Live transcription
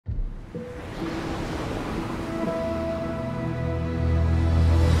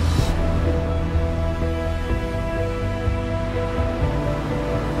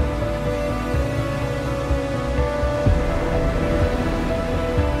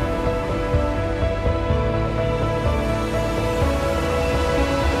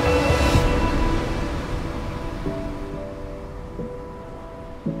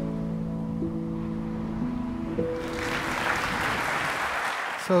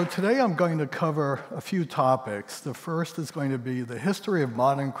So today I'm going to cover a few topics. The first is going to be the history of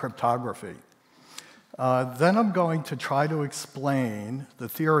modern cryptography. Then I'm going to try to explain the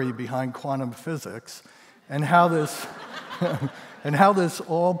theory behind quantum physics and how this, and how this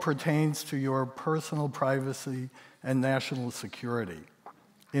all pertains to your personal privacy and national security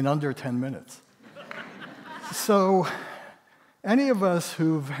in under 10 minutes. So any of us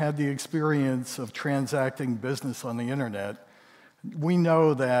who've had the experience of transacting business on the internet, we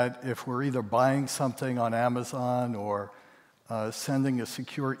know that if we're either buying something on Amazon or sending a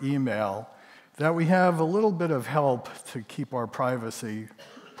secure email, that we have a little bit of help to keep our privacy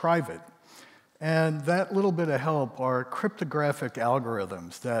private. And that little bit of help are cryptographic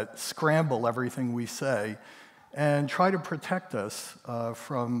algorithms that scramble everything we say and try to protect us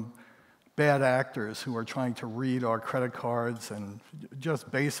from bad actors who are trying to read our credit cards and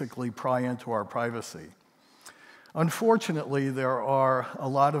just basically pry into our privacy. Unfortunately, there are a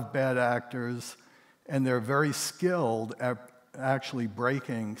lot of bad actors, and they're very skilled at actually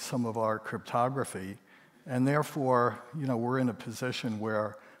breaking some of our cryptography, and therefore, we're in a position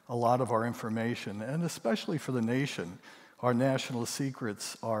where a lot of our information, and especially for the nation, our national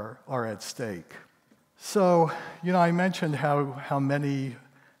secrets are at stake. So, I mentioned how many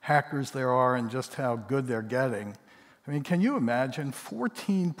hackers there are and just how good they're getting. I mean, can you imagine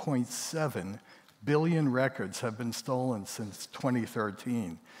 14.7 billion records have been stolen since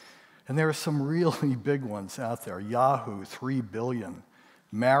 2013. And there are some really big ones out there. Yahoo, 3 billion.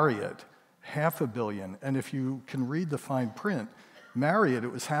 Marriott, 500 million. And if you can read the fine print, Marriott,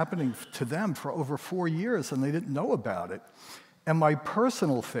 it was happening to them for over 4 years, and they didn't know about it. And my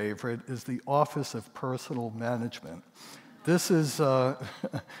personal favorite is the Office of Personal Management. This is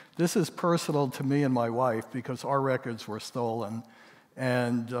personal to me and my wife because our records were stolen.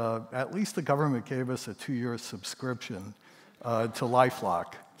 And at least the government gave us a 2-year subscription to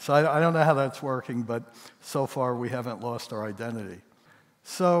LifeLock. So I don't know how that's working, but so far we haven't lost our identity.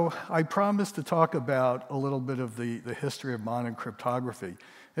 So I promised to talk about a little bit of the history of modern cryptography.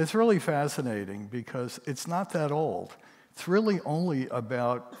 It's really fascinating because it's not that old. It's really only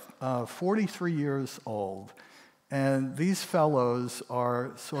about 43 years old. And these fellows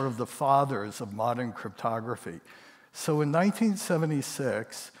are sort of the fathers of modern cryptography. So in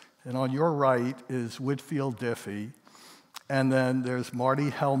 1976, and on your right is Whitfield Diffie, and then there's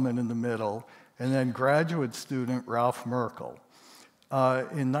Marty Hellman in the middle, and then graduate student Ralph Merkle.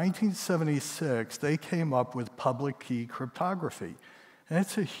 In 1976, they came up with public key cryptography, and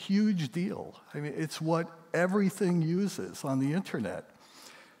it's a huge deal. I mean, it's what everything uses on the internet.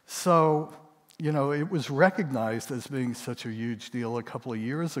 So, it was recognized as being such a huge deal a couple of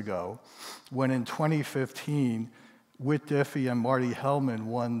years ago when in 2015, Whit Diffie and Marty Hellman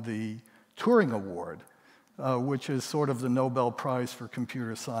won the Turing Award, which is sort of the Nobel Prize for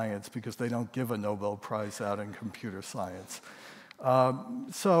computer science because they don't give a Nobel Prize out in computer science.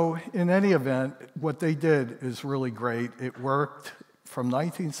 So in any event, what they did is really great. It worked from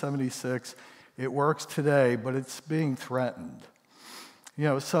 1976. It works today, but it's being threatened.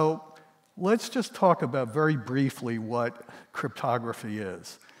 So let's just talk about very briefly what cryptography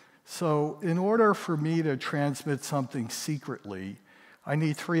is. So in order for me to transmit something secretly, I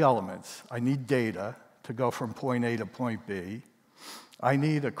need 3 elements. I need data to go from point A to point B. I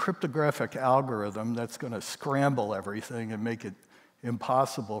need a cryptographic algorithm that's going to scramble everything and make it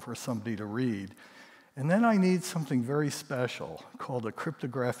impossible for somebody to read. And then I need something very special called a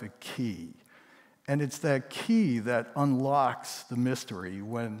cryptographic key. And it's that key that unlocks the mystery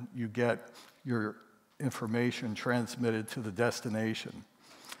when you get your information transmitted to the destination.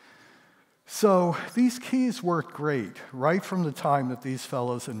 So these keys worked great right from the time that these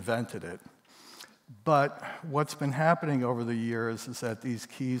fellows invented it. But what's been happening over the years is that these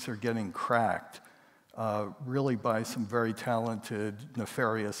keys are getting cracked, really by some very talented,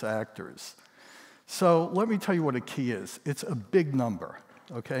 nefarious actors. So let me tell you what a key is. It's a big number,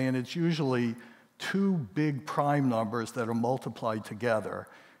 okay? And it's usually 2 big prime numbers that are multiplied together,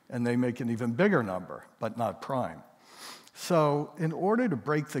 and they make an even bigger number, but not prime. So in order to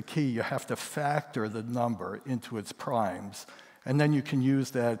break the key, you have to factor the number into its primes, and then you can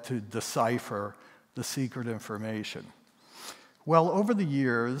use that to decipher the secret information. Well, over the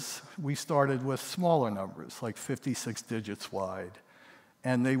years, we started with smaller numbers, like 56 digits wide,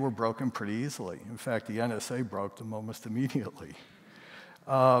 and they were broken pretty easily. In fact, the NSA broke them almost immediately.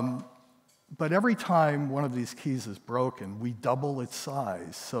 But every time one of these keys is broken, we double its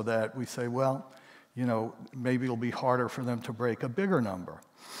size so that we say, well, maybe it'll be harder for them to break a bigger number.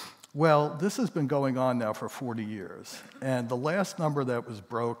 Well, this has been going on now for 40 years, and the last number that was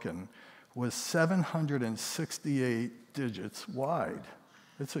broken was 768 digits wide.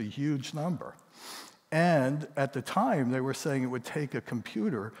 It's a huge number. And at the time, they were saying it would take a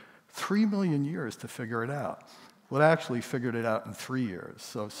computer 3 million years to figure it out. Well, it actually figured it out in 3 years,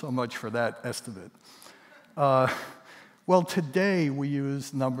 so much for that estimate. Well, today we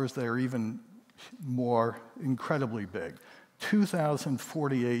use numbers that are even more incredibly big,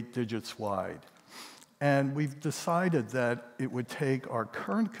 2,048 digits wide. And we've decided that it would take our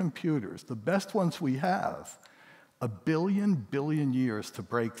current computers, the best ones we have, 1 billion years to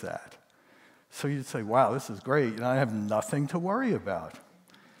break that. So you'd say, wow, this is great, and I have nothing to worry about.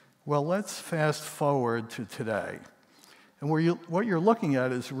 Well, let's fast forward to today. And what you're looking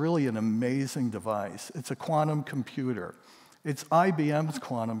at is really an amazing device. It's a quantum computer. It's IBM's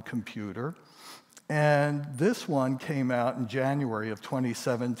quantum computer, and this one came out in January of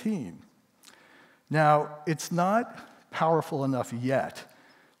 2017. Now, it's not powerful enough yet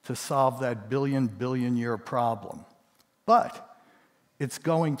to solve that billion year problem, but it's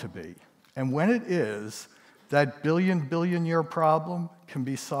going to be. And when it is, that billion year problem can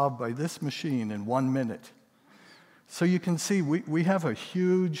be solved by this machine in 1 minute. So you can see we have a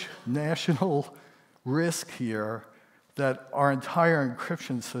huge national risk here that our entire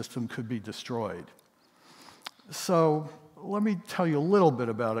encryption system could be destroyed. So let me tell you a little bit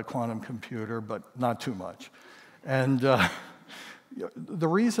about a quantum computer, but not too much. And the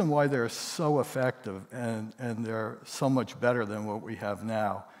reason why they're so effective and they're so much better than what we have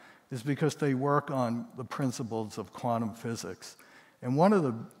now is because they work on the principles of quantum physics. And one of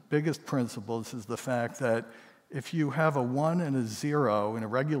the biggest principles is the fact that if you have a 1 and a 0 in a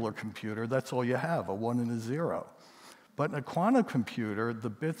regular computer, that's all you have, a 1 and a 0. But in a quantum computer, the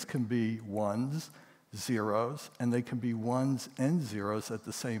bits can be 1s, 0s, and they can be 1s and 0s at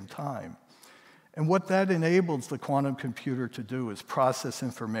the same time. And what that enables the quantum computer to do is process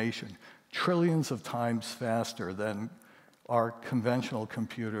information trillions of times faster than our conventional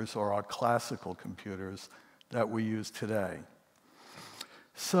computers or our classical computers that we use today.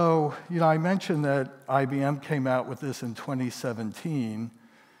 So, I mentioned that IBM came out with this in 2017,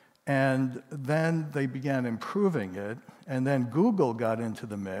 and then they began improving it, and then Google got into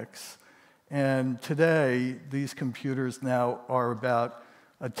the mix, and today these computers now are about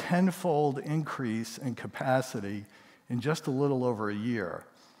a 10-fold increase in capacity in just a little over a year,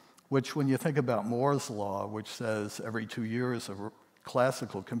 which when you think about Moore's law, which says every 2 years a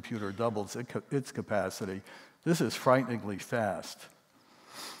classical computer doubles its capacity, this is frighteningly fast.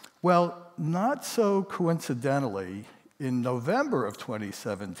 Well, not so coincidentally, in November of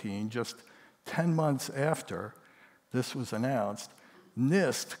 2017, just 10 months after this was announced,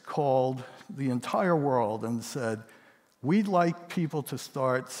 NIST called the entire world and said, we'd like people to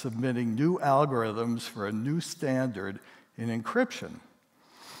start submitting new algorithms for a new standard in encryption.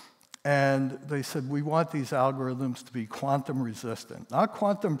 And they said, we want these algorithms to be quantum resistant. Not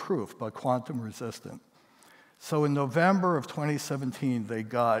quantum proof, but quantum resistant. So in November of 2017, they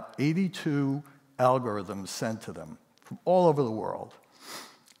got 82 algorithms sent to them from all over the world.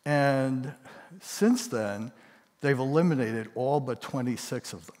 And since then, they've eliminated all but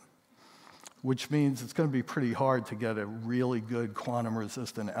 26 of them, which means it's going to be pretty hard to get a really good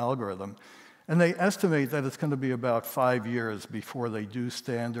quantum-resistant algorithm. And they estimate that it's going to be about 5 years before they do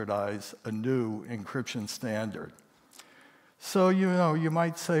standardize a new encryption standard. So, you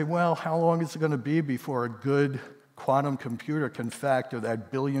might say, well, how long is it going to be before a good quantum computer can factor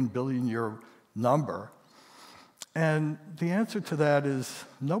that billion year number? And the answer to that is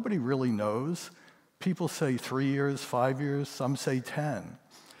nobody really knows. People say 3 years, 5 years, some say 10.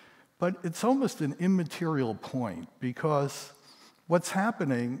 But it's almost an immaterial point because what's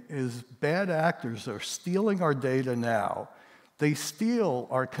happening is bad actors are stealing our data now. They steal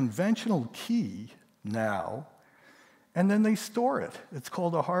our conventional key now, and then they store it. It's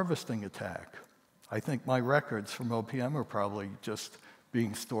called a harvesting attack. I think my records from OPM are probably just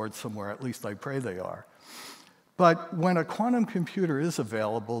being stored somewhere, at least I pray they are. But when a quantum computer is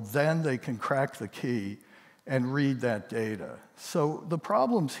available, then they can crack the key and read that data. So the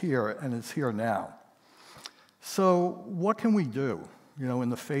problem's here, and it's here now. So what can we do, in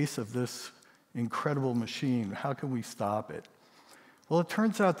the face of this incredible machine? How can we stop it? Well, it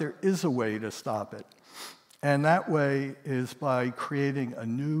turns out there is a way to stop it. And that way is by creating a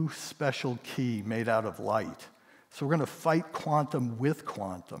new special key made out of light. So we're going to fight quantum with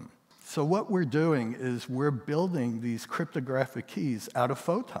quantum. So what we're doing is we're building these cryptographic keys out of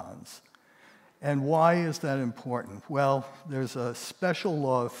photons. And why is that important? Well, there's a special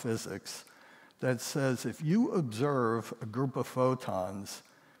law of physics that says if you observe a group of photons,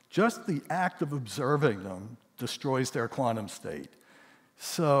 just the act of observing them destroys their quantum state.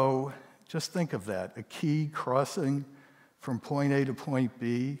 So just think of that, a key crossing from point A to point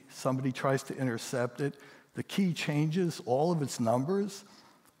B, somebody tries to intercept it, the key changes all of its numbers,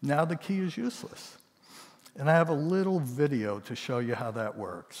 now the key is useless. And I have a little video to show you how that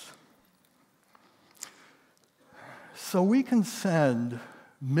works. So we can send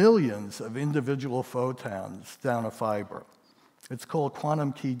millions of individual photons down a fiber. It's called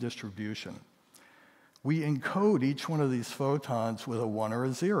quantum key distribution. We encode each one of these photons with a 1 or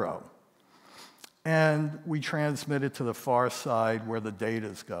a 0. And we transmit it to the far side where the data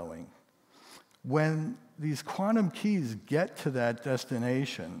is going. When these quantum keys get to that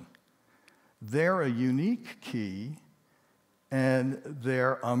destination, they're a unique key, and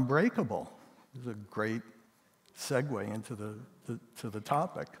they're unbreakable. It's a great segue into the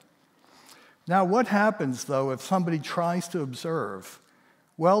topic. Now, what happens, though, if somebody tries to observe?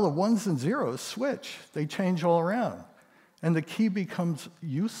 Well, the 1s and 0s switch. They change all around, and the key becomes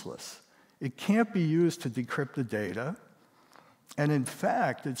useless. It can't be used to decrypt the data, and in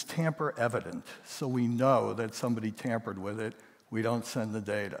fact, it's tamper evident, so we know that somebody tampered with it. We don't send the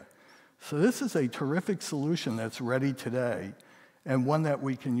data. So this is a terrific solution that's ready today, and one that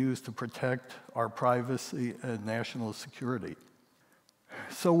we can use to protect our privacy and national security.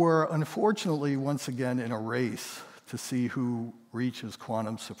 So we're unfortunately, once again, in a race to see who reaches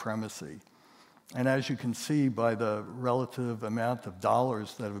quantum supremacy. And as you can see by the relative amount of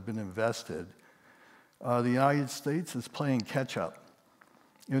dollars that have been invested, the United States is playing catch-up.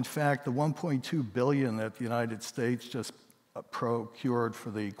 In fact, the $1.2 billion that the United States just procured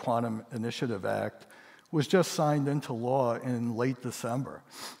for the Quantum Initiative Act was just signed into law in late December.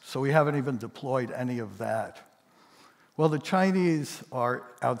 So we haven't even deployed any of that. Well, the Chinese are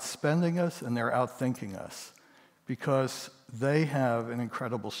outspending us and they're outthinking us because they have an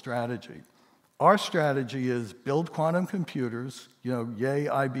incredible strategy. Our strategy is build quantum computers, yay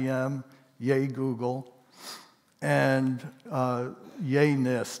IBM, yay Google, and yay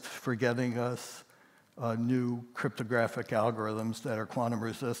NIST for getting us new cryptographic algorithms that are quantum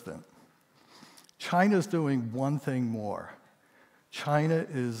resistant. China's doing one thing more. China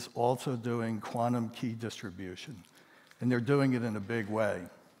is also doing quantum key distribution, and they're doing it in a big way.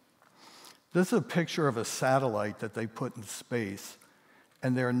 This is a picture of a satellite that they put in space,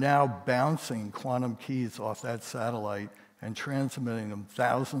 and they're now bouncing quantum keys off that satellite and transmitting them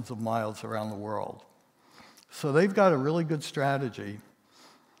thousands of miles around the world. So they've got a really good strategy,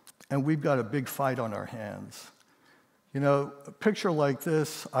 and we've got a big fight on our hands. A picture like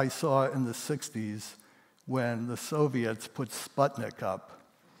this I saw in the 60s when the Soviets put Sputnik up.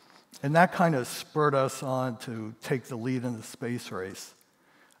 And that kind of spurred us on to take the lead in the space race.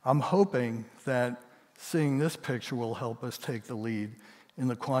 I'm hoping that seeing this picture will help us take the lead in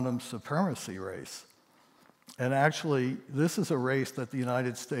the quantum supremacy race. And actually, this is a race that the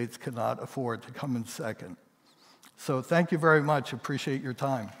United States cannot afford to come in second. So thank you very much. Appreciate your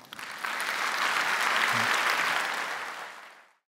time.